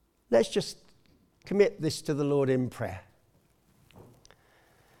Let's just commit this to the Lord in prayer.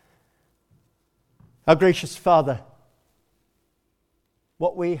 Our gracious Father,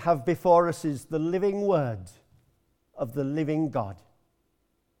 what we have before us is the living word of the living God.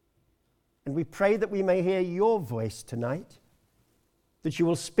 And we pray that we may hear your voice tonight, that you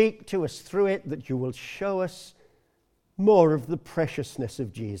will speak to us through it, that you will show us more of the preciousness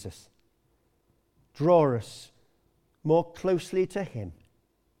of Jesus. Draw us more closely to him.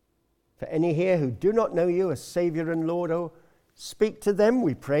 For any here who do not know you as Savior and Lord, oh, speak to them,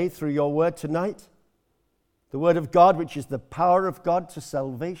 we pray, through your word tonight. The word of God, which is the power of God to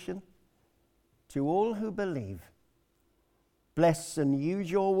salvation, to all who believe. Bless and use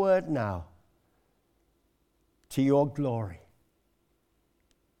your word now to your glory.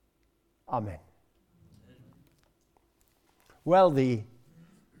 Amen. Well, the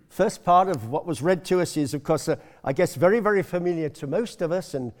first part of what was read to us is, of course, I guess very, very familiar to most of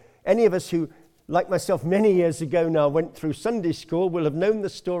us, and any of us who, like myself, many years ago now went through Sunday school will have known the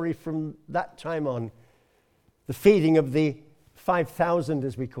story from that time on. The feeding of the 5,000,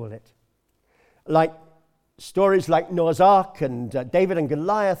 as we call it. Like stories like Noah's Ark and David and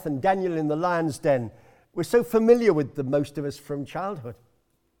Goliath and Daniel in the lion's den. We're so familiar with them, most of us, from childhood.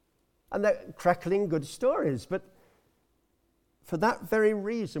 And they're crackling good stories. But for that very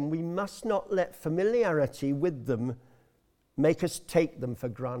reason, we must not let familiarity with them make us take them for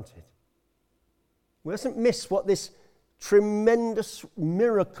granted. We mustn't miss what this tremendous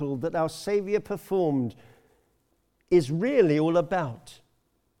miracle that our Savior performed is really all about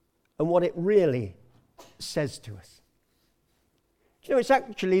and what it really says to us. Do you know, it's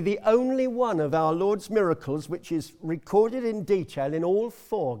actually the only one of our Lord's miracles which is recorded in detail in all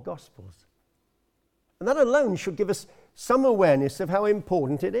 4 Gospels. And that alone should give us some awareness of how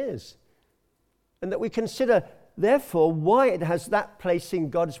important it is. And that we consider, therefore, why it has that place in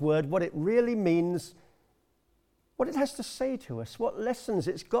God's Word, what it really means, what it has to say to us, what lessons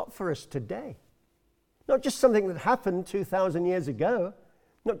it's got for us today. Not just something that happened 2,000 years ago.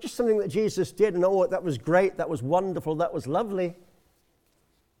 Not just something that Jesus did and, oh, that was great, that was wonderful, that was lovely.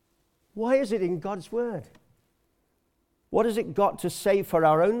 Why is it in God's Word? What has it got to say for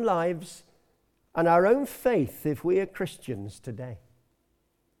our own lives and our own faith if we are Christians today?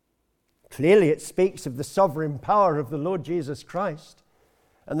 Clearly, it speaks of the sovereign power of the Lord Jesus Christ.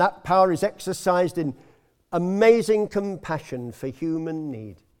 And that power is exercised in amazing compassion for human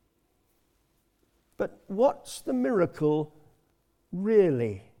need. But what's the miracle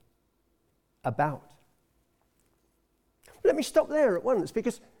really about? Let me stop there at once,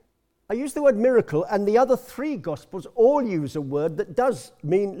 because I use the word miracle, and the other 3 Gospels all use a word that does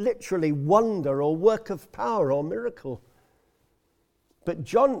mean literally wonder or work of power or miracle. But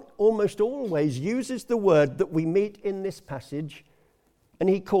John almost always uses the word that we meet in this passage, and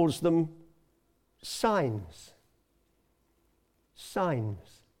he calls them signs.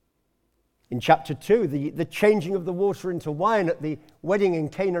 Signs. In chapter 2, the changing of the water into wine at the wedding in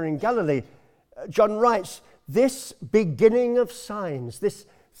Cana in Galilee, John writes, this beginning of signs, this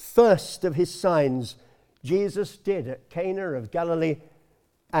first of his signs, Jesus did at Cana of Galilee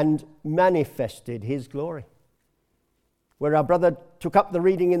and manifested his glory. Where our brother took up the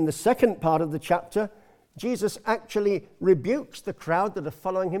reading in the second part of the chapter, Jesus actually rebukes the crowd that are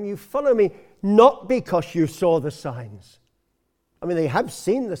following him. You follow me not because you saw the signs. I mean, they have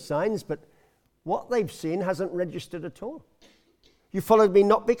seen the signs, but what they've seen hasn't registered at all. You followed me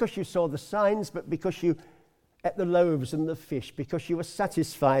not because you saw the signs, but because you ate the loaves and the fish, because you were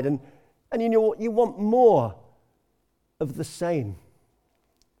satisfied, and you know what, you want more of the same.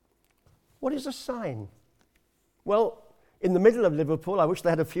 What is a sign? Well, in the middle of Liverpool, I wish they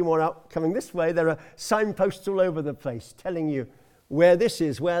had a few more out coming this way, there are signposts all over the place telling you where this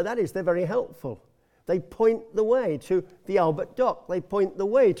is, where that is. They're very helpful. They point the way to the Albert Dock. They point the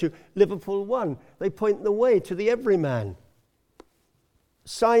way to Liverpool 1. They point the way to the Everyman.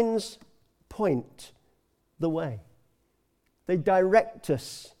 Signs point the way. They direct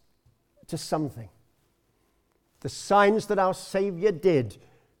us to something. The signs that our Savior did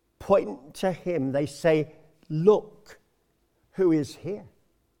point to him. They say, look who is here.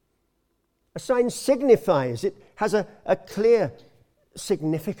 A sign signifies, it has a clear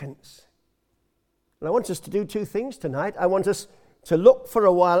significance. And I want us to do 2 things tonight. I want us to look for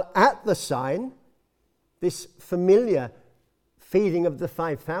a while at the sign, this familiar feeding of the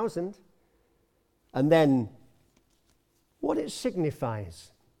 5,000, and then what it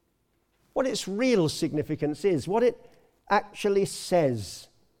signifies, what its real significance is, what it actually says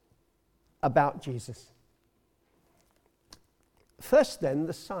about Jesus. First then,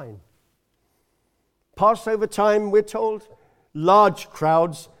 the sign. Passover time, we're told, large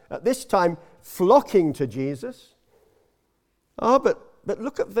crowds at this time flocking to Jesus. But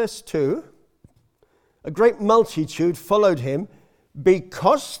look at verse 2. A great multitude followed him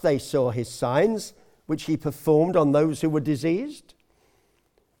because they saw his signs, which he performed on those who were diseased.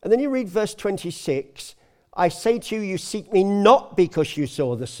 And then you read verse 26. I say to you, you seek me not because you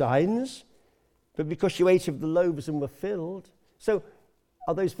saw the signs, but because you ate of the loaves and were filled. So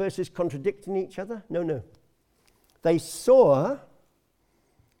are those verses contradicting each other? No. They saw,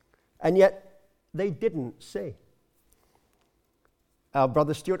 and yet they didn't see. Our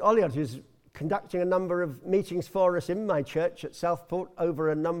brother Stuart Olliott is conducting a number of meetings for us in my church at Southport over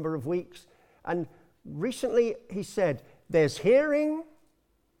a number of weeks. And recently he said, there's hearing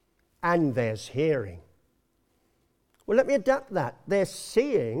and there's hearing. Well, let me adapt that. They're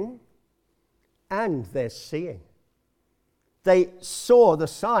seeing and they're seeing. They saw the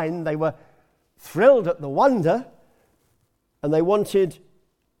sign, they were thrilled at the wonder, and they wanted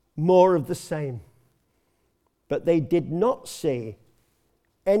more of the same. But they did not see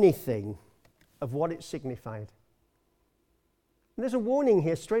anything of what it signified. And there's a warning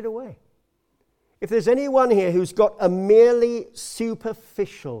here straight away. If there's anyone here who's got a merely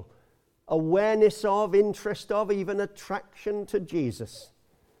superficial awareness of, interest of, even attraction to Jesus,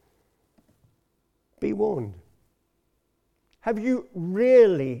 be warned. Have you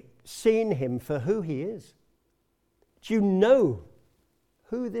really seen him for who he is? Do you know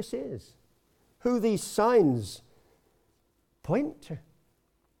who this is? Who these signs point to?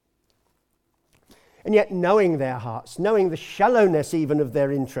 And yet, knowing their hearts, knowing the shallowness even of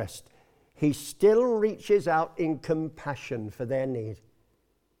their interest, he still reaches out in compassion for their need.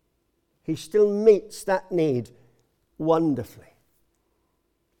 He still meets that need wonderfully.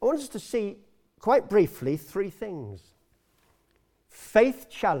 I want us to see, quite briefly, three things. Faith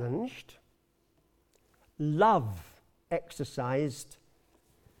challenged, love exercised,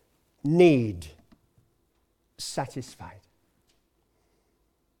 need satisfied.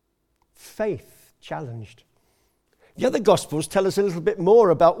 Faith challenged. The other Gospels tell us a little bit more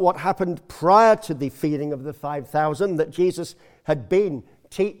about what happened prior to the feeding of the 5,000, that Jesus had been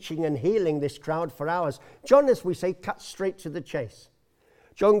teaching and healing this crowd for hours. John, as we say, cuts straight to the chase.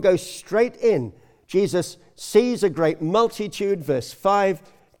 John goes straight in. Jesus sees a great multitude, verse 5,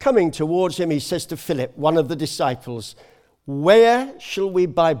 coming towards him. He says to Philip, one of the disciples, where shall we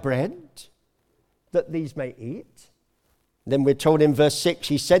buy bread that these may eat? Then we're told in verse 6,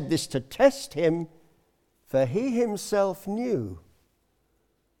 he said this to test him, for he himself knew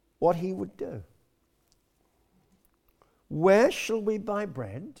what he would do. Where shall we buy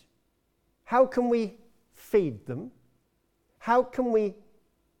bread? How can we feed them? How can we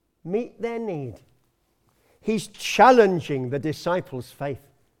meet their need? He's challenging the disciples' faith.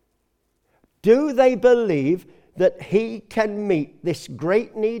 Do they believe that he can meet this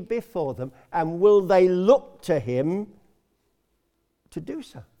great need before them, and will they look to him to do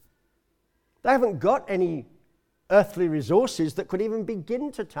so? They haven't got any earthly resources that could even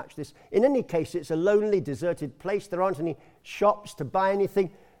begin to touch this. In any case, it's a lonely, deserted place. There aren't any shops to buy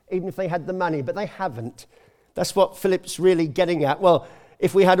anything, even if they had the money, but they haven't. That's what Philip's really getting at. Well,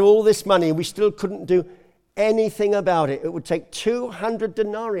 if we had all this money, we still couldn't do anything about it. It would take 200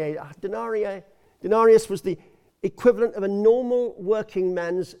 denarii. Denarius was the equivalent of a normal working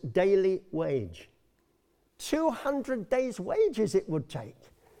man's daily wage. 200 days' wages it would take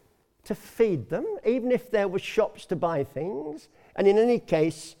to feed them, even if there were shops to buy things. And in any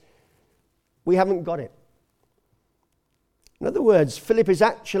case, we haven't got it. In other words, Philip is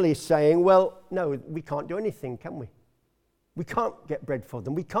actually saying, well, no, we can't do anything, can we? We can't get bread for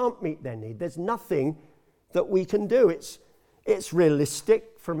them. We can't meet their need. There's nothing that we can do. It's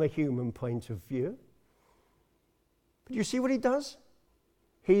realistic from a human point of view. But you see what he does?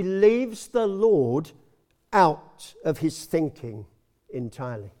 He leaves the Lord out of his thinking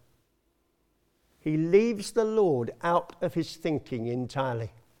entirely. He leaves the Lord out of his thinking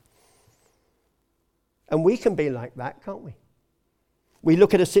entirely. And we can be like that, can't we? We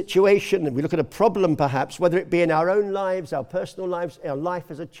look at a situation and we look at a problem perhaps, whether it be in our own lives, our personal lives, our life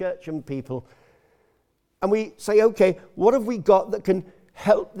as a church and people, and we say, okay, what have we got that can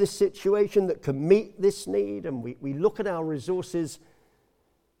help this situation, that can meet this need? And we look at our resources,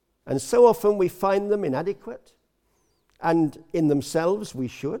 and so often we find them inadequate, and in themselves we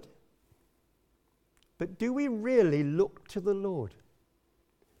should. But do we really look to the Lord?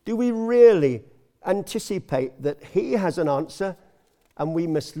 Do we really anticipate that he has an answer and we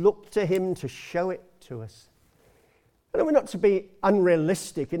must look to him to show it to us? And we're not to be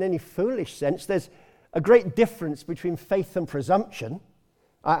unrealistic in any foolish sense. There's a great difference between faith and presumption.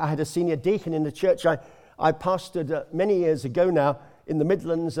 I had a senior deacon in the church I pastored many years ago now, in the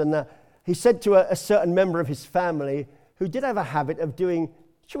Midlands, and he said to a certain member of his family who did have a habit of doing,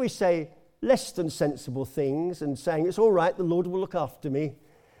 shall we say, less than sensible things and saying, it's all right, the Lord will look after me.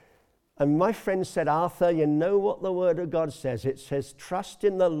 And my friend said, Arthur, you know what the Word of God says? It says, trust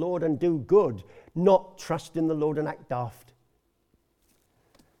in the Lord and do good, not trust in the Lord and act daft.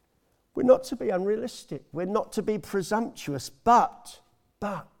 We're not to be unrealistic. We're not to be presumptuous. But,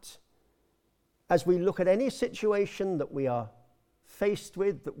 as we look at any situation that we are faced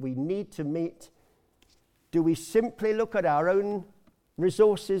with, that we need to meet, do we simply look at our own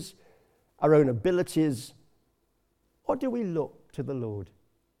resources, our own abilities, or do we look to the Lord?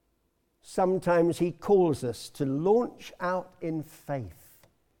 Sometimes he calls us to launch out in faith,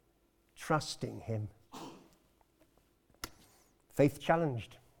 trusting him. Faith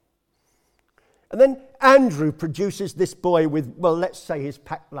challenged. And then Andrew produces this boy with, well, let's say his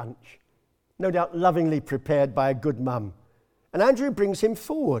packed lunch, no doubt lovingly prepared by a good mum. And Andrew brings him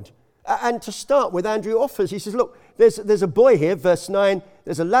forward. And to start with, Andrew offers, he says, look, there's a boy here, verse 9,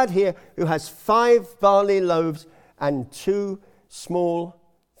 there's a lad here who has 5 barley loaves and 2 small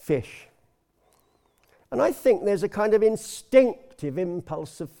fish. And I think there's a kind of instinctive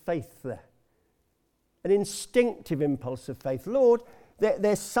impulse of faith there. An instinctive impulse of faith. Lord,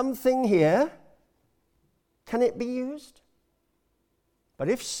 there's something here. Can it be used? But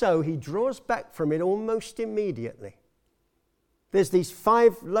if so, he draws back from it almost immediately. There's these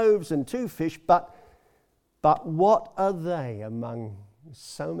 5 loaves and 2 fish, but what are they among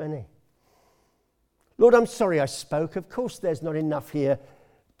so many? Lord, I'm sorry I spoke. Of course there's not enough here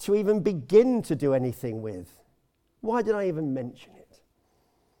to even begin to do anything with. Why did I even mention it?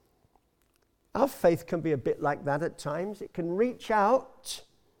 Our faith can be a bit like that at times. It can reach out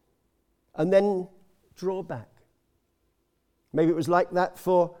and then draw back. Maybe it was like that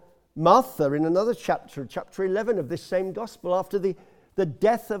for Martha in another chapter, chapter 11 of this same gospel, after the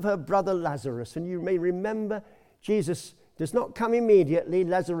death of her brother Lazarus. And you may remember, Jesus does not come immediately.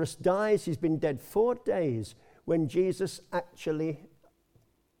 Lazarus dies. He's been dead 4 days when Jesus actually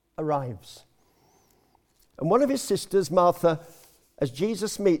arrives. And one of his sisters, Martha, as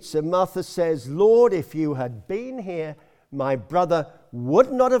Jesus meets her, Martha says, Lord, if you had been here, my brother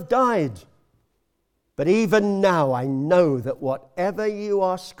would not have died. But even now I know that whatever you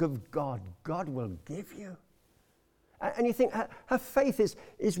ask of God, God will give you. And you think her faith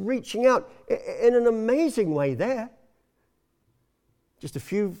is reaching out in an amazing way there. Just a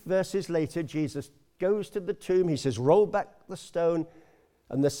few verses later, Jesus goes to the tomb. He says, roll back the stone.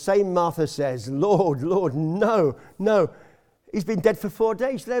 And the same Martha says, Lord, no. He's been dead for 4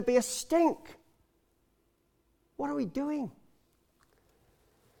 days. There'd be a stink. What are we doing?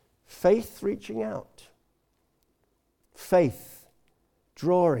 Faith reaching out. Faith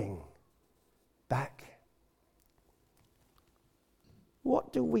drawing back.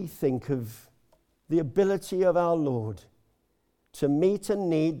 What do we think of the ability of our Lord to meet a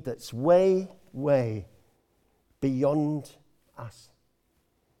need that's way, way beyond us?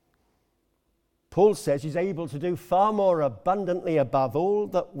 Paul says he's able to do far more abundantly above all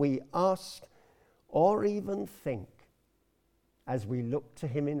that we ask or even think as we look to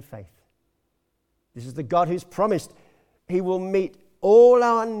him in faith. This is the God who's promised he will meet all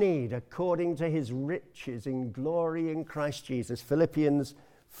our need according to his riches in glory in Christ Jesus. Philippians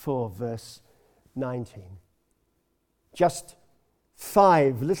 4 verse 19. Just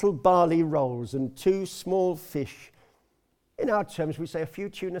 5 little barley rolls and 2 small fish. In our terms, we say a few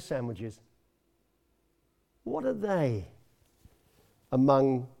tuna sandwiches. What are they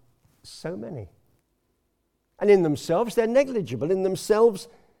among so many? And in themselves, they're negligible. In themselves,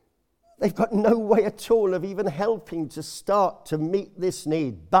 they've got no way at all of even helping to start to meet this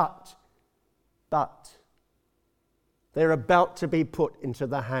need. But they're about to be put into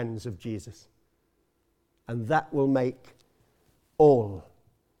the hands of Jesus. And that will make all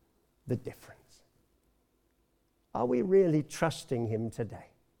the difference. Are we really trusting him today?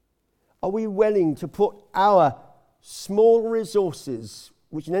 Are we willing to put our small resources,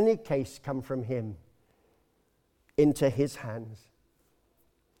 which in any case come from him, into his hands?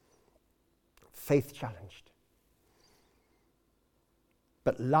 Faith challenged,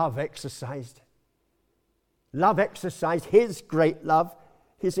 but love exercised. Love exercised, his great love,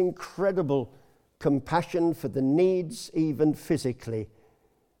 his incredible compassion for the needs, even physically,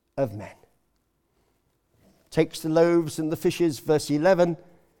 of men. Takes the loaves and the fishes, verse 11.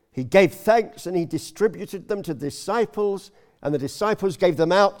 He gave thanks and he distributed them to the disciples, and the disciples gave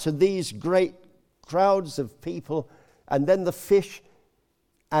them out to these great crowds of people, and then the fish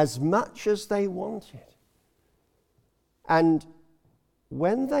as much as they wanted. And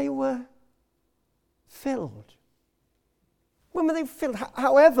when they were filled, When were they filled?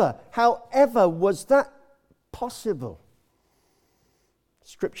 However was that possible?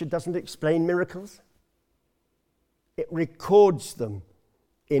 Scripture doesn't explain miracles. It records them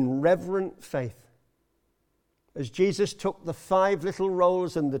in reverent faith. As Jesus took the 5 little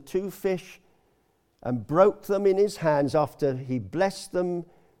rolls and the 2 fish and broke them in his hands after he blessed them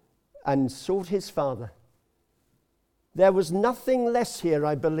and sought his Father, there was nothing less here,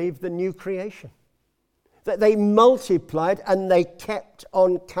 I believe, than new creation. That they multiplied and they kept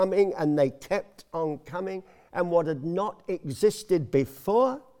on coming and they kept on coming, and what had not existed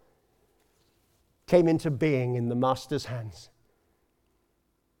before came into being in the Master's hands.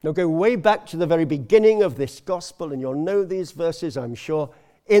 Now go way back to the very beginning of this gospel, and you'll know these verses, I'm sure.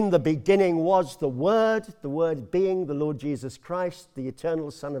 In the beginning was the Word being the Lord Jesus Christ, the eternal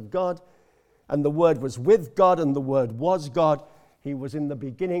Son of God, and the Word was with God, and the Word was God. He was in the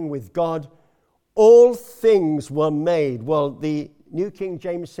beginning with God. All things were made. Well, the New King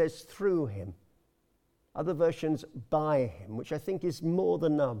James says through him. Other versions by him, which I think is more the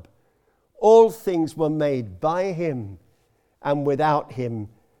nub. All things were made by him, and without him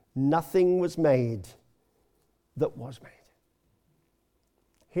nothing was made that was made.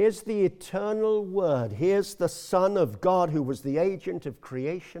 Here's the eternal Word. Here's the Son of God who was the agent of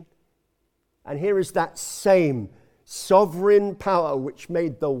creation. And here is that same sovereign power which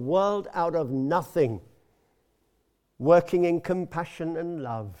made the world out of nothing, working in compassion and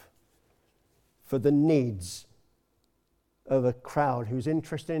love for the needs of a crowd whose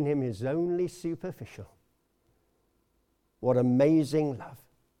interest in him is only superficial. What amazing love.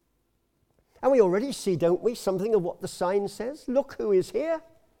 And we already see, don't we, something of what the sign says? Look who is here.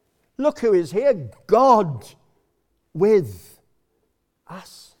 Look who is here. God with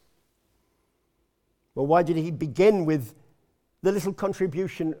us. Well, why did he begin with the little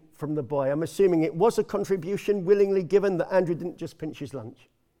contribution from the boy? I'm assuming it was a contribution willingly given, that Andrew didn't just pinch his lunch.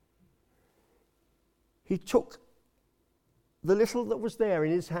 He took the little that was there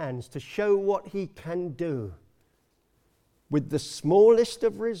in his hands to show what he can do with the smallest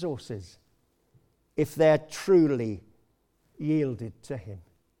of resources if they're truly yielded to him.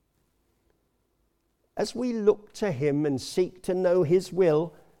 As we look to him and seek to know his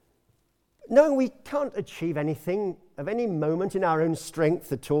will, knowing we can't achieve anything of any moment in our own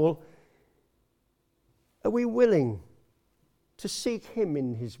strength at all, are we willing to seek him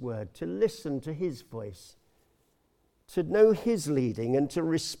in his word, to listen to his voice, to know his leading, and to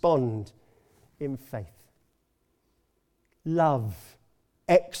respond in faith? Love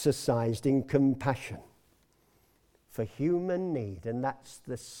exercised in compassion for human need, and that's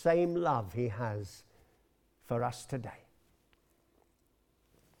the same love he has for us today.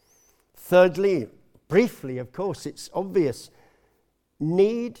 Thirdly, briefly, of course, it's obvious,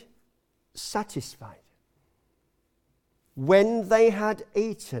 need satisfied. When they had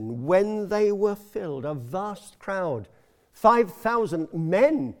eaten, when they were filled, a vast crowd, 5,000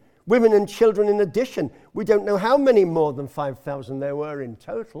 men, women and children in addition. We don't know how many more than 5,000 there were in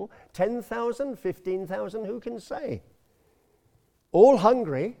total. 10,000, 15,000, who can say? All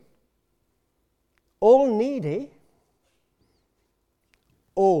hungry, all needy,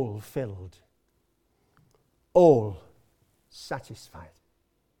 all filled, all satisfied.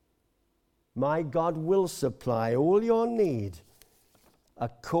 My God will supply all your need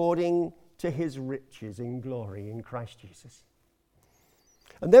according to his riches in glory in Christ Jesus.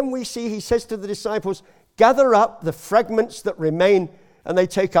 And then we see he says to the disciples, gather up the fragments that remain, and they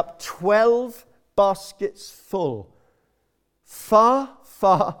take up 12 baskets full. Far,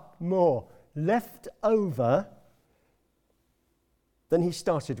 far more left over than he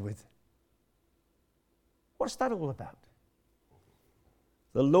started with. What's that all about?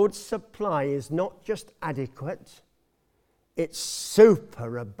 The Lord's supply is not just adequate, it's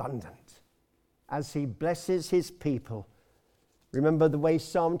super abundant as he blesses his people. Remember the way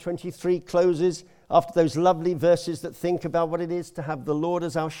Psalm 23 closes after those lovely verses that think about what it is to have the Lord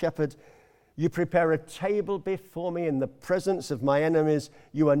as our shepherd. You prepare a table before me in the presence of my enemies.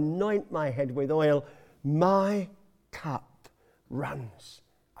 You anoint my head with oil. My cup runs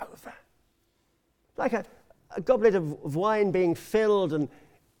over. Like a goblet of wine being filled and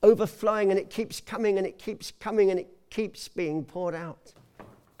overflowing, and it keeps coming and it keeps coming and it keeps being poured out.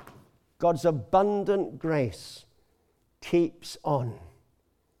 God's abundant grace keeps on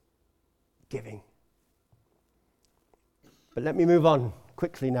giving. But let me move on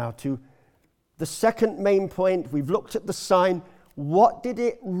quickly now to the second main point. We've looked at the sign. What did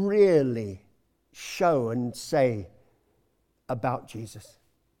it really show and say about Jesus?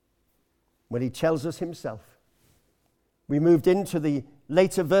 Well, he tells us himself. We moved into the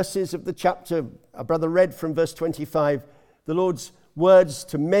later verses of the chapter. Our brother read from verse 25. the Lord's words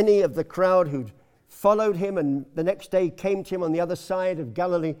to many of the crowd who'd followed him and the next day came to him on the other side of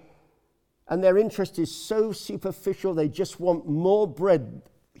Galilee. And their interest is so superficial, they just want more bread,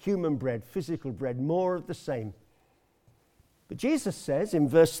 human bread, physical bread, more of the same. But Jesus says in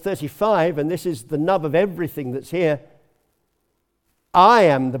verse 35, and this is the nub of everything that's here, I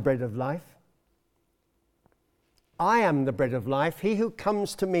am the bread of life. I am the bread of life. He who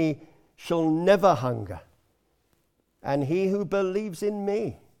comes to me shall never hunger, and he who believes in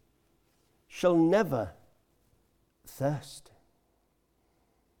me shall never thirst.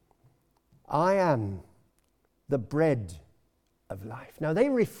 I am the bread of life. Now, they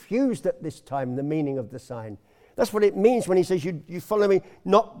refused at this time the meaning of the sign. That's what it means when he says you follow me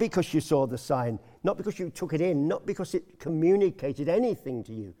not because you saw the sign, not because you took it in, not because it communicated anything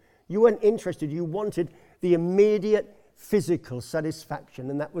to you. You weren't interested. You wanted the immediate physical satisfaction,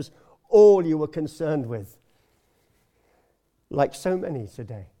 and that was all you were concerned with. Like so many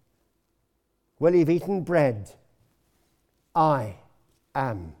today. Well, you've eaten bread. I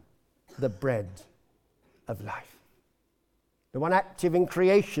am the bread of life. The one active in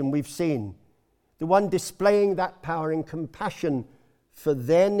creation we've seen. The one displaying that power in compassion for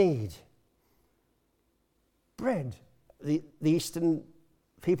their need. Bread. The Eastern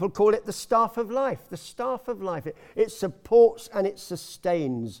people call it the staff of life. The staff of life. It supports and it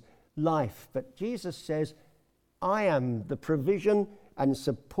sustains life. But Jesus says, I am the provision and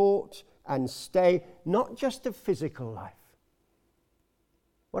support and stay, not just of physical life.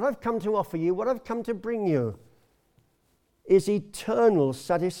 What I've come to offer you, what I've come to bring you, is eternal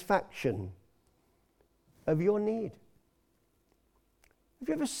satisfaction of your need. Have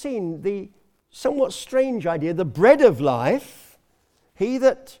you ever seen the somewhat strange idea, the bread of life, he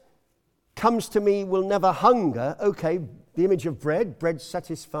that comes to me will never hunger? Okay, the image of bread, bread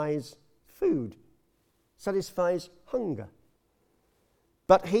satisfies food, satisfies hunger.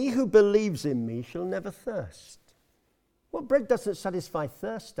 But he who believes in me shall never thirst. Well, bread doesn't satisfy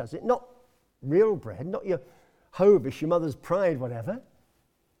thirst, does it? Not real bread, not your Hovish, your mother's pride, whatever.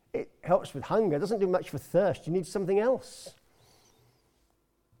 It helps with hunger. It doesn't do much for thirst. You need something else.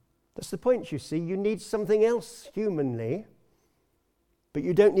 That's the point, you see. You need something else humanly, but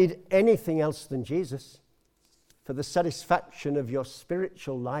you don't need anything else than Jesus for the satisfaction of your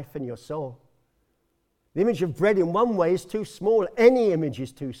spiritual life and your soul. The image of bread in one way is too small. Any image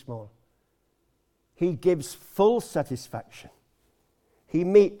is too small. He gives full satisfaction. He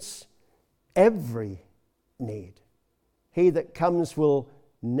meets every need. He that comes will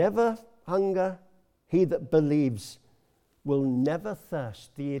never hunger. He that believes will never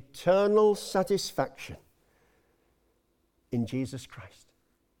thirst. The eternal satisfaction in Jesus Christ.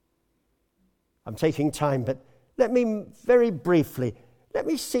 I'm taking time, but let me very briefly, let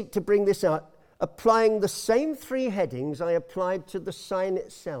me seek to bring this out, applying the same three headings I applied to the sign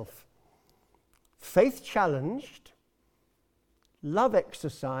itself. Faith challenged, love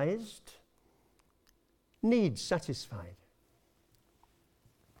exercised, need satisfied.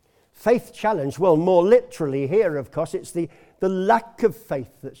 Faith challenged, well, more literally here, of course, it's the lack of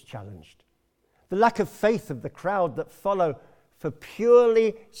faith that's challenged. The lack of faith of the crowd that follow for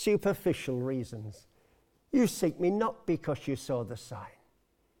purely superficial reasons. You seek me not because you saw the sign,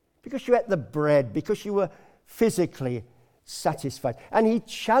 because you ate the bread, because you were physically satisfied. And he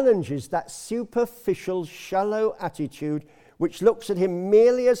challenges that superficial, shallow attitude which looks at him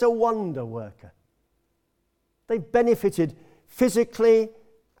merely as a wonder worker. They've benefited physically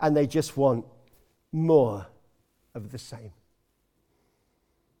and they just want more of the same.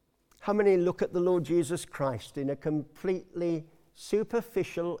 How many look at the Lord Jesus Christ in a completely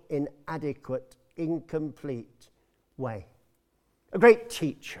superficial, inadequate, incomplete way? A great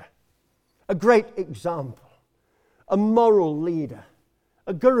teacher, a great example, a moral leader,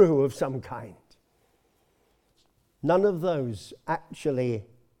 a guru of some kind. None of those actually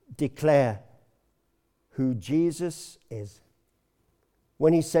declare who Jesus is.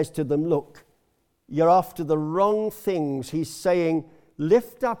 When he says to them, look, you're after the wrong things, he's saying,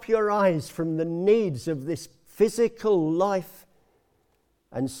 lift up your eyes from the needs of this physical life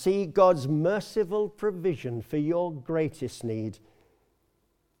and see God's merciful provision for your greatest need,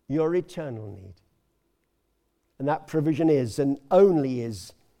 your eternal need. And that provision is and only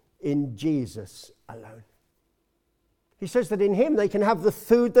is in Jesus alone. He says that in him they can have the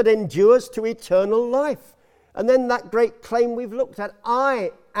food that endures to eternal life. And then that great claim we've looked at,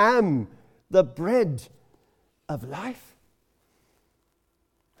 I am the bread of life.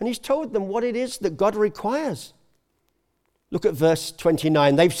 And he's told them what it is that God requires. Look at verse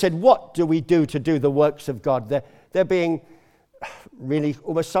 29. They've said, what do we do to do the works of God? They're being really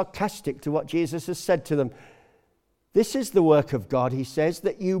almost sarcastic to what Jesus has said to them. This is the work of God, he says,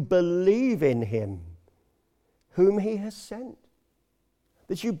 that you believe in him, whom he has sent.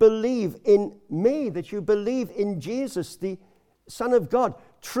 That you believe in me, that you believe in Jesus, the Son of God.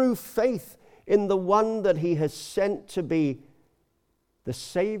 True faith in the one that he has sent to be the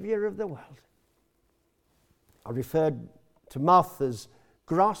Savior of the world. I referred to Martha's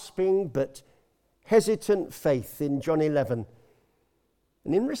grasping but hesitant faith in John 11.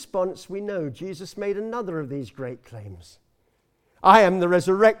 And in response, we know Jesus made another of these great claims. I am the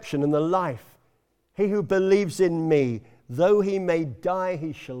resurrection and the life. He who believes in me, though he may die,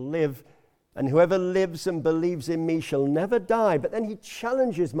 he shall live. And whoever lives and believes in me shall never die. But then he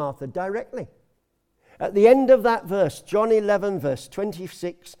challenges Martha directly. At the end of that verse, John 11, verse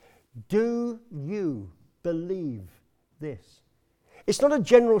 26, do you believe this? It's not a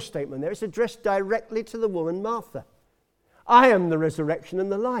general statement there. It's addressed directly to the woman Martha. I am the resurrection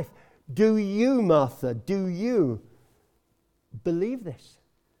and the life. Do you, Martha, do you believe this?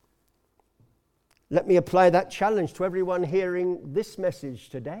 Let me apply that challenge to everyone hearing this message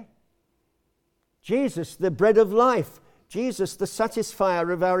today. Jesus, the bread of life. Jesus, the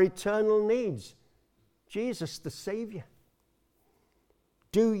satisfier of our eternal needs. Jesus, the Savior.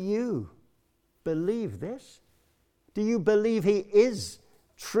 Do you believe this? Do you believe he is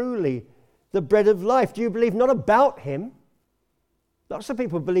truly the bread of life? Do you believe not about him? Lots of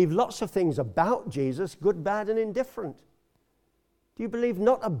people believe lots of things about Jesus, good, bad, and indifferent. Do you believe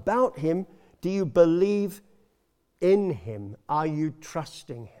not about him? Do you believe in him? Are you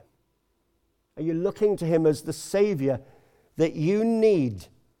trusting him? Are you looking to him as the Savior that you need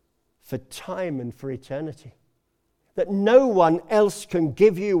for time and for eternity? That no one else can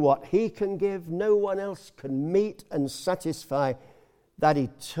give you what he can give. No one else can meet and satisfy that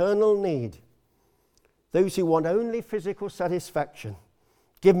eternal need. Those who want only physical satisfaction,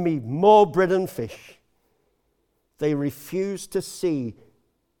 give me more bread and fish. They refuse to see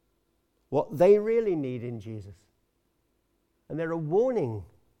what they really need in Jesus. And they're a warning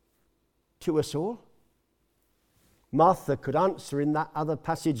to us all. Martha could answer in that other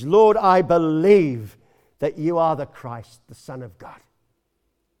passage, Lord, I believe that you are the Christ, the Son of God.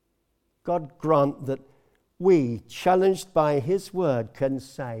 God grant that we, challenged by his word, can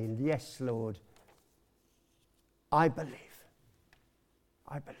say, yes, Lord, I believe.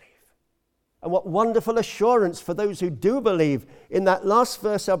 I believe. And what wonderful assurance for those who do believe. In that last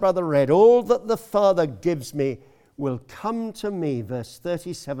verse our brother read, all that the Father gives me will come to me, verse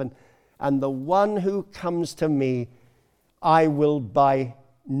 37, and the one who comes to me I will by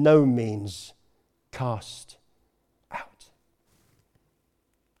no means cast out.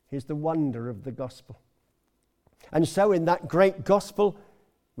 Here's the wonder of the gospel. And so in that great gospel,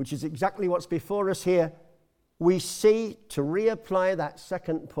 which is exactly what's before us here, we see, to reapply that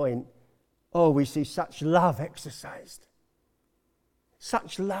second point, we see such love exercised.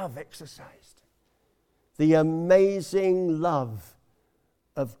 Such love exercised. The amazing love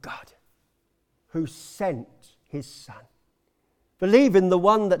of God who sent his Son. Believe in the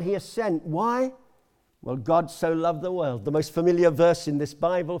one that he has sent. Why? Well, God so loved the world. The most familiar verse in this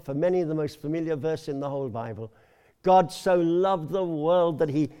Bible, for many the most familiar verse in the whole Bible. God so loved the world that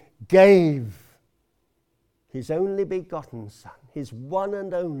he gave his only begotten Son, his one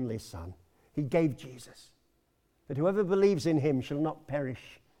and only Son. He gave Jesus, that whoever believes in him shall not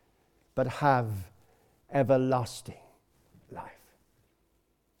perish, but have everlasting life.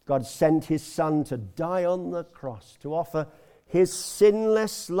 God sent his Son to die on the cross, to offer his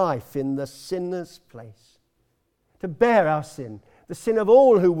sinless life in the sinner's place, to bear our sin, the sin of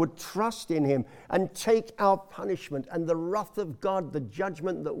all who would trust in him, and take our punishment and the wrath of God, the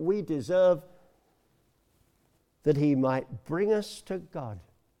judgment that we deserve, that he might bring us to God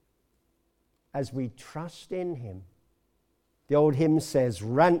as we trust in him. The old hymn says,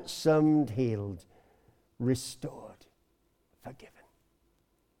 ransomed, healed, restored, forgiven.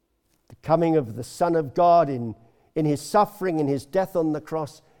 The coming of the Son of God in his suffering, in his death on the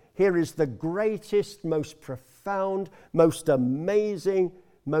cross, here is the greatest, most profound, most amazing,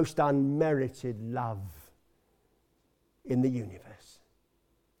 most unmerited love in the universe.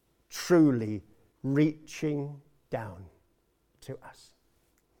 Truly reaching down to us.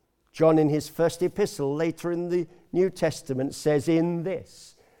 John, in his first epistle, later in the New Testament, says, in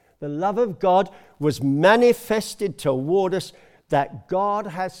this, the love of God was manifested toward us, that God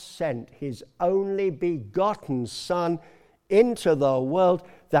has sent his only begotten Son into the world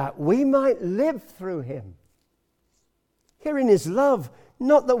that we might live through him. Herein is love,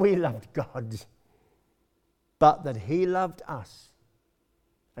 not that we loved God, but that he loved us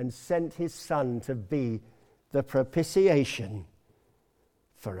and sent his Son to be the propitiation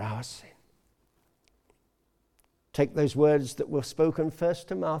for our sin. Take those words that were spoken first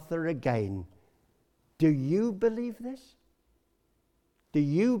to Martha again. Do you believe this? Do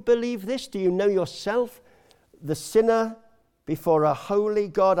you believe this? Do you know yourself, the sinner before a holy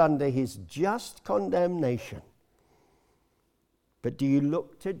God under his just condemnation? But do you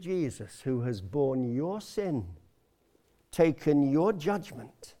look to Jesus, who has borne your sin, taken your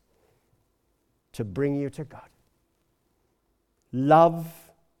judgment to bring you to God?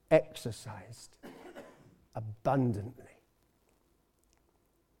 Love exercised abundantly.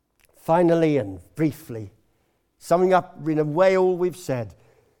 Finally and briefly, summing up in a way all we've said,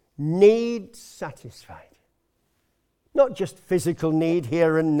 need satisfied. Not just physical need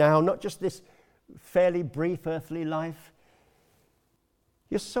here and now, not just this fairly brief earthly life.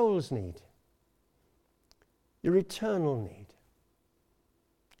 Your soul's need. Your eternal need.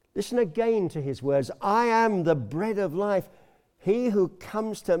 Listen again to his words. I am the bread of life. He who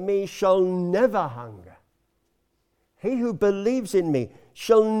comes to me shall never hunger. He who believes in me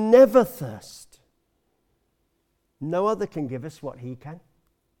shall never thirst. No other can give us what he can.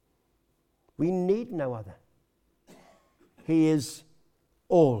 We need no other. He is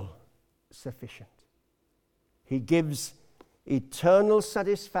all sufficient. He gives eternal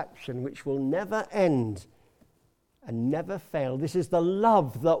satisfaction which will never end and never fail. This is the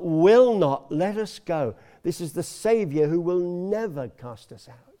love that will not let us go. This is the Savior who will never cast us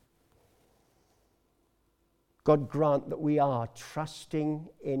out. God grant that we are trusting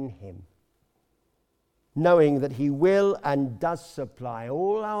in him, knowing that he will and does supply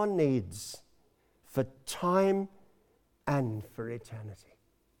all our needs for time and for eternity.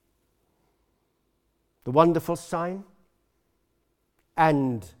 The wonderful sign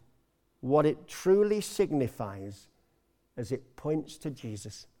and what it truly signifies as it points to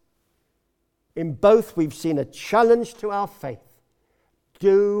Jesus. In both we've seen a challenge to our faith.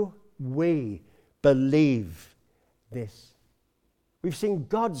 Do we believe this? We've seen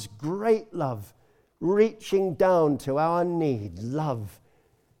God's great love reaching down to our need, love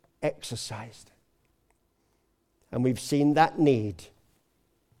exercised. And we've seen that need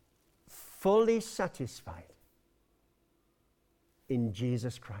fully satisfied in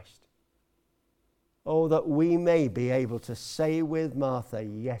Jesus Christ. Oh, that we may be able to say with Martha,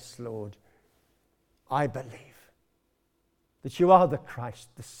 yes, Lord, I believe that you are the Christ,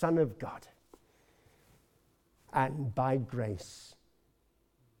 the Son of God, and by grace,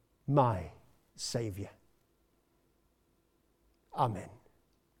 my Savior. Amen.